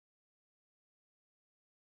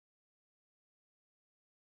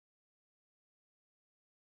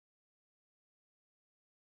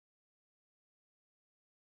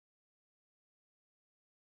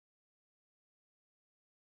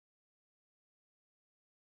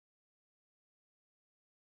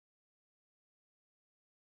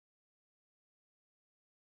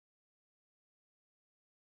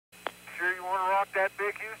rock that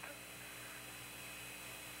big, Houston?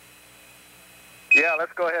 Yeah,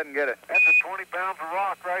 let's go ahead and get it. That's a 20 pounds of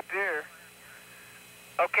rock right there.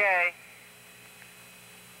 Okay.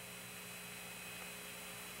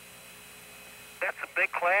 That's a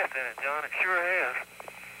big class in it, John. It sure is.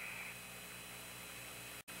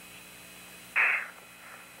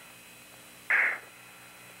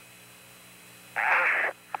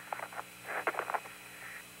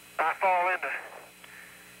 I fall in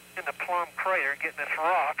the plum crater getting this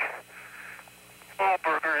rock.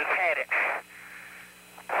 Wahlberger has had it.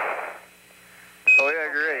 Oh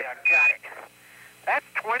yeah, great. Okay, I got it. That's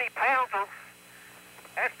 20 pounds of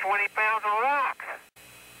rock.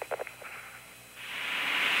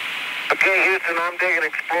 Okay, Houston, I'm digging an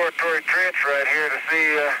exploratory trench right here to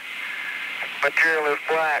see material is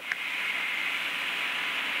black.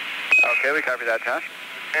 Okay, we copy that, John.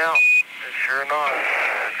 Yeah, it's sure not.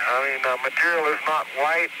 I mean, material is not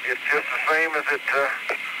white. It's just the same as it.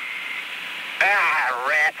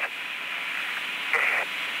 Rats.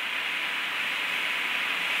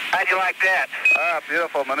 How'd you like that? Ah,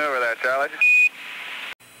 beautiful maneuver there, Charlie.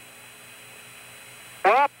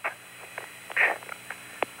 Whoop.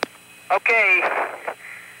 Okay.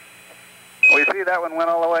 We see that one went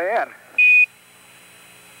all the way in.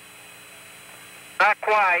 Not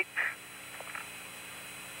quite.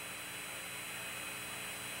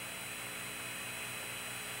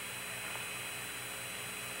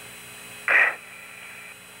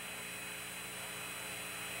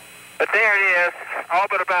 But there it is, all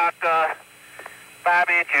but about 5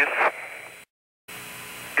 inches.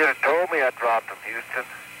 You'd have told me I dropped them, Houston.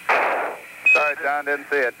 Sorry, John, didn't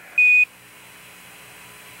see it.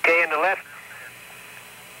 Okay, in the left.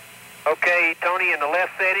 Okay, Tony, in the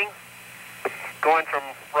left setting, going from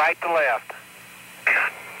right to left.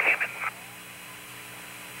 God damn it.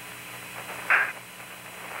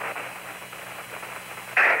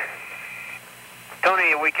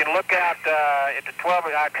 Tony, we can look out at the 12,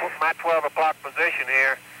 my 12 o'clock position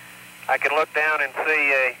here. I can look down and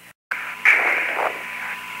see a...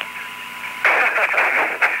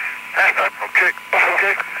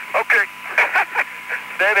 Okay.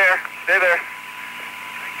 Stay there.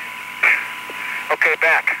 Okay,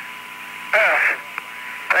 back.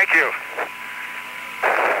 Thank you.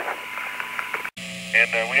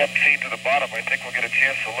 And we haven't seen to the bottom. I think we'll get a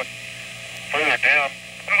chance to look further down.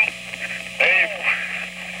 Dave.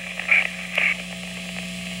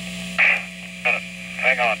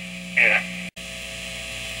 Hang on. Yeah.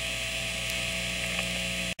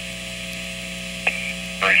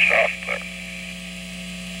 Very soft, but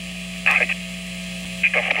I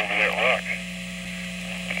stuffed over that rock.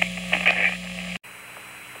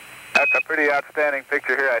 That's a pretty outstanding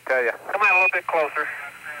picture here, I tell you. Come on a little bit closer.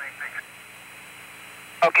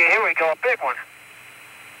 Okay, here we go, a big one.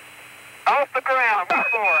 Off the ground,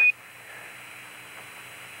 one more.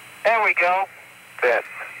 There we go. That.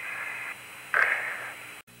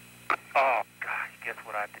 Oh, gosh, guess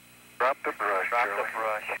what I did? Drop the brush, Drop the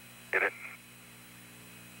brush. Get it.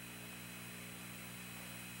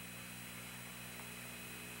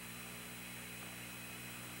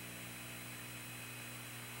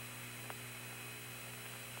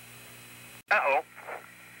 Uh-oh.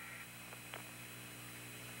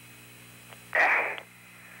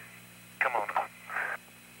 Come on.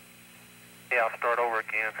 Yeah, I'll start over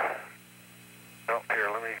again. Oh, here,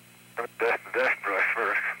 let me dust the dust brush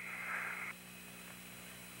first.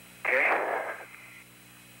 Okay.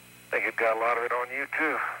 I think it got a lot of it on you,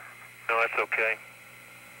 too. No, that's okay.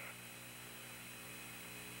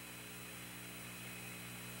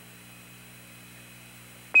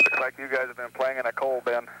 Looks like you guys have been playing in a coal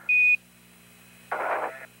bin.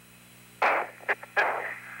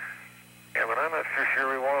 Yeah, but I'm not sure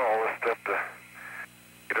we want all this stuff to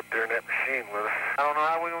get up there in that machine with us. I don't know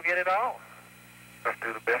how we're going to get it all. Let's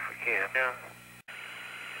do the best we can. Yeah.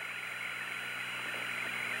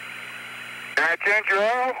 Can I change your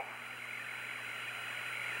oil?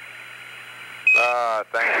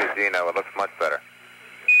 Thank you, Gino. It looks much better.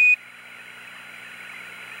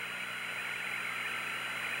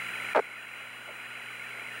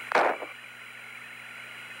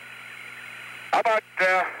 How about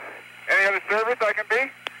any other service I can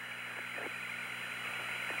be?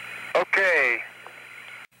 Okay.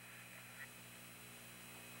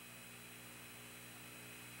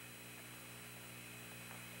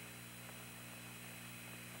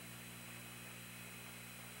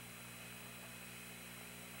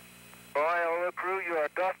 Boy, oil crew, you are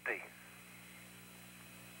dusty.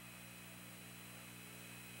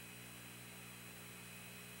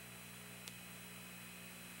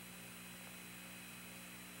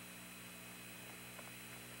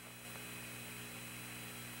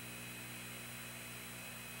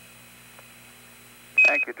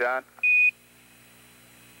 Thank you, John.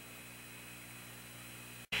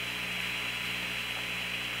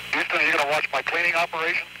 Houston, are you going to watch my cleaning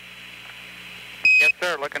operation? Yes,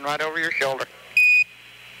 sir. Looking right over your shoulder.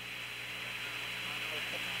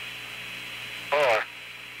 Oh.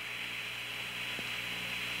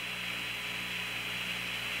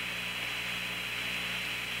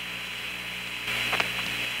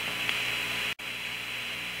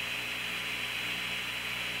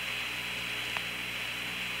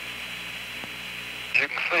 You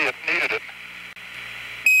can see it needed it.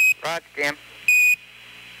 Roger, Jim.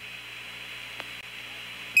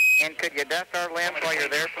 And could you dust our limbs while you're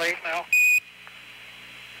there, please? Now.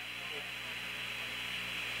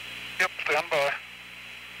 Yep, stand by.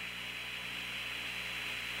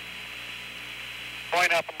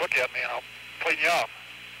 Point up and look at me and I'll clean you off.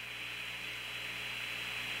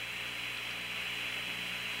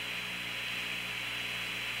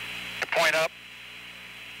 Point up.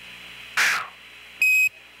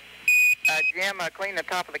 Jim, clean the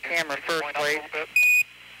top of the camera first, Point up a please. little bit.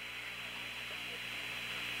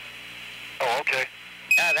 Oh, okay.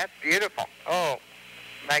 Ah, that's beautiful. Oh,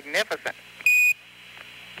 magnificent.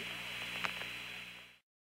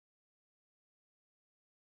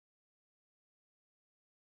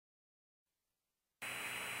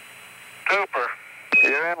 Super.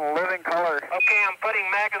 You're in living color. Okay, I'm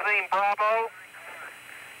putting magazine Bravo.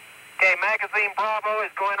 Okay, magazine Bravo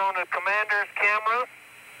is going on the commander's camera.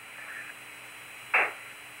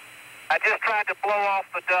 I just tried to blow off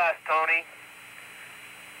the dust, Tony.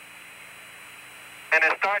 And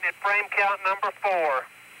it's starting at frame count number 4.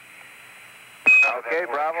 Okay,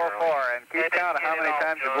 Bravo 4. And keep count of how many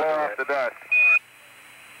times you blow off the dust.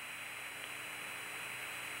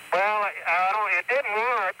 Well, it didn't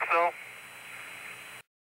work, so.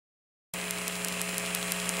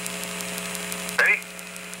 Ready?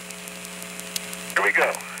 Here we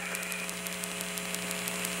go.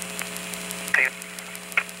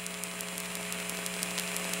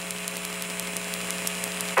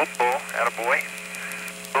 Bull, attaboy. A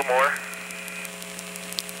little more. A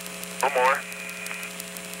little more.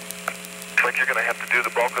 Looks like you're going to have to do the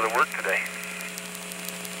bulk of the work today.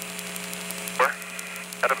 More.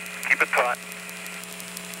 Keep it taut.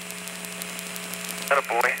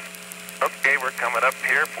 Attaboy. Okay, we're coming up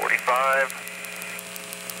here, 45.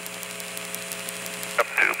 Up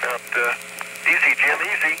to about, easy, Jim,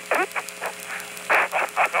 easy.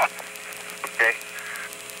 Okay.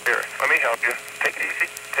 Here, let me help you. Take it easy.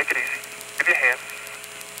 Take it easy. Give you a hand.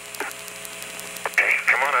 Okay,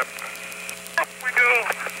 come on up. Up we go.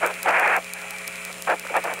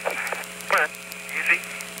 Come on, easy.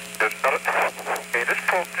 Just got it. Okay, just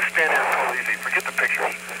stand there and pull easy. Forget the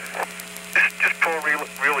pictures. Just pull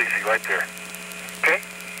real easy right there. Okay?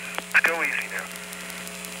 Let's go easy now.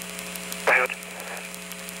 Go ahead.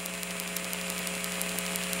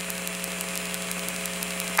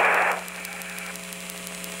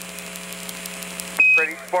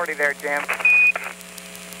 Pretty sporty there, Jim.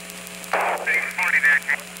 Pretty sporty there,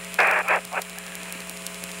 Jim.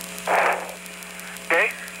 Okay?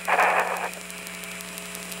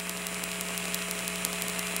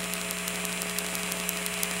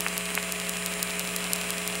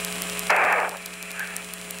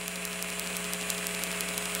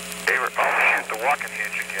 Shoot, the walking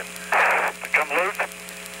hinge again. Come loose?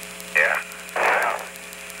 Yeah.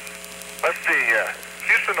 Let's see,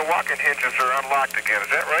 Houston, the walking hinges are unlocked again, is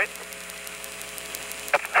that right?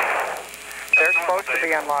 They're supposed to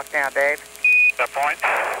be unlocked now, Dave. That point?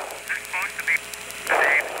 They're supposed to be.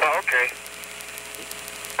 Oh, okay.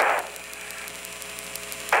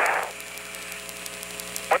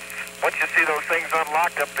 Once you see those things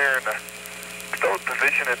unlocked up there in the stowed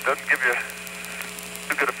position, it doesn't give you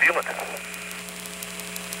too good a feeling.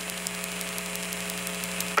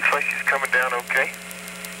 Looks like she's coming down okay.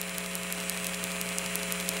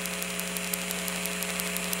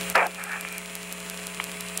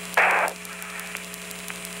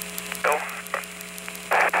 No.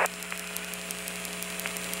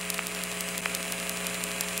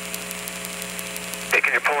 Hey,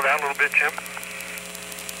 can you pull it out a little bit, Jim?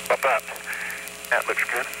 About that. That looks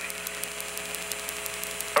good.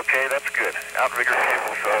 Okay, that's good. Outrigger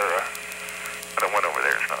cables are, the one over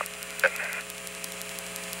there is not.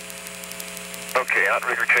 Okay,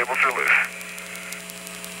 outrigger cables are loose.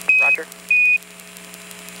 Roger.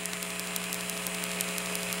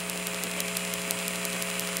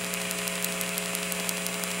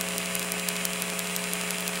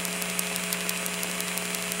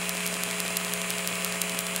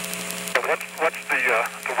 What's the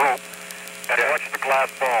rope? And what's the glass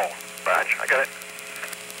ball? Raj, I got it.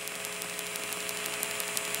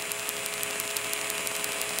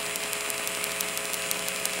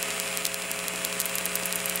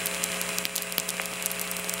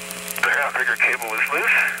 cable is loose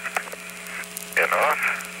and off.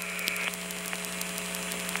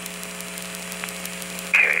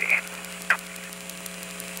 Okay.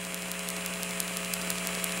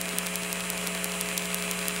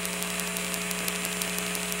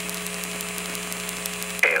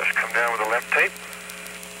 Okay, let's come down with the left tape.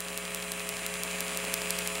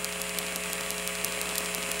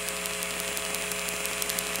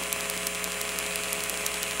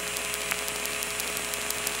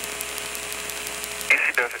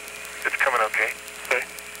 Easy does it. It's coming okay. Okay.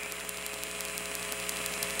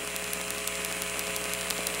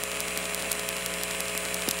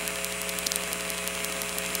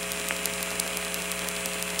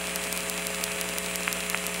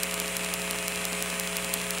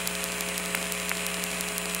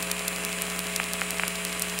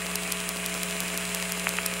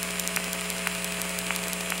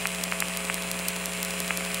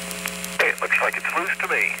 Hey, it looks like it's loose to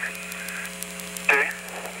me. Okay.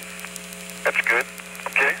 That's good.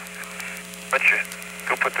 Okay. Let you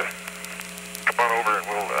go put the... Come on over and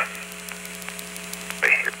we'll,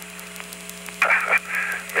 stay here.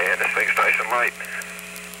 Man, this thing's nice and light.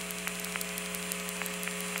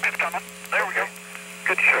 It's coming. There we go.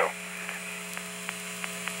 Good show.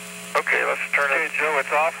 Okay, let's turn it... Okay, Joe,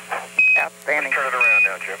 it's off. Outstanding. Let's turn it around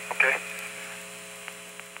now, Jim. Okay?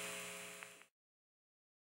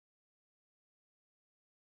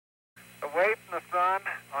 Away from the sun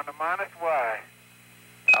on the -y.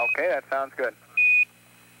 Okay, that sounds good.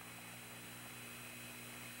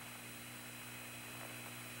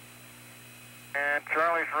 And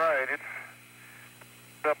Charlie's right, it's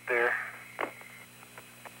up there.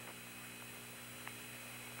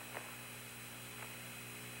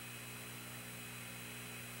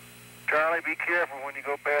 Charlie, be careful when you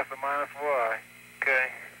go past the -y.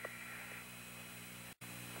 Okay.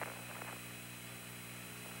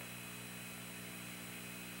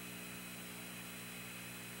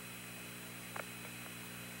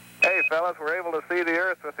 Hey, fellas, we're able to see the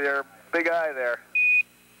Earth with your big eye there.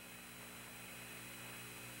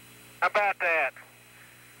 How about that?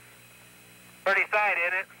 Pretty sight,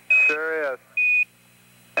 isn't it? Sure is.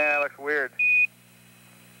 Yeah, it looks weird.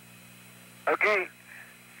 Okay.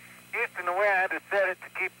 Houston, the way I had to set it to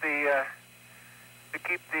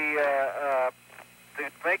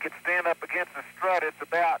make it stand up against the strut, it's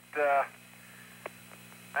about,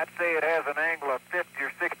 I'd say it has an angle of 50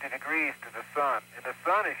 or 60 degrees to the sun. And the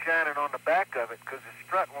sun is shining on the back of it because the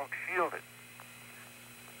strut won't shield it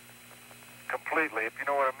completely, if you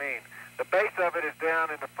know what I mean. The base of it is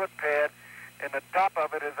down in the foot pad, and the top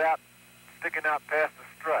of it is out, sticking out past the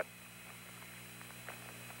strut.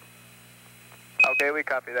 Okay, we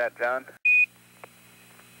copy that, John.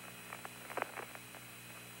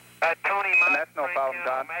 Tony, and that's no problem,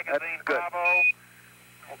 John. That's good. Bravo.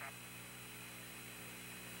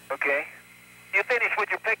 Okay. You finished with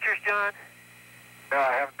your pictures, John? No,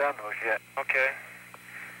 I haven't done those yet. Okay.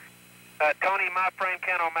 Tony, my frame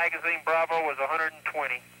count on magazine Bravo was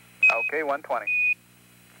 120. Okay, 120.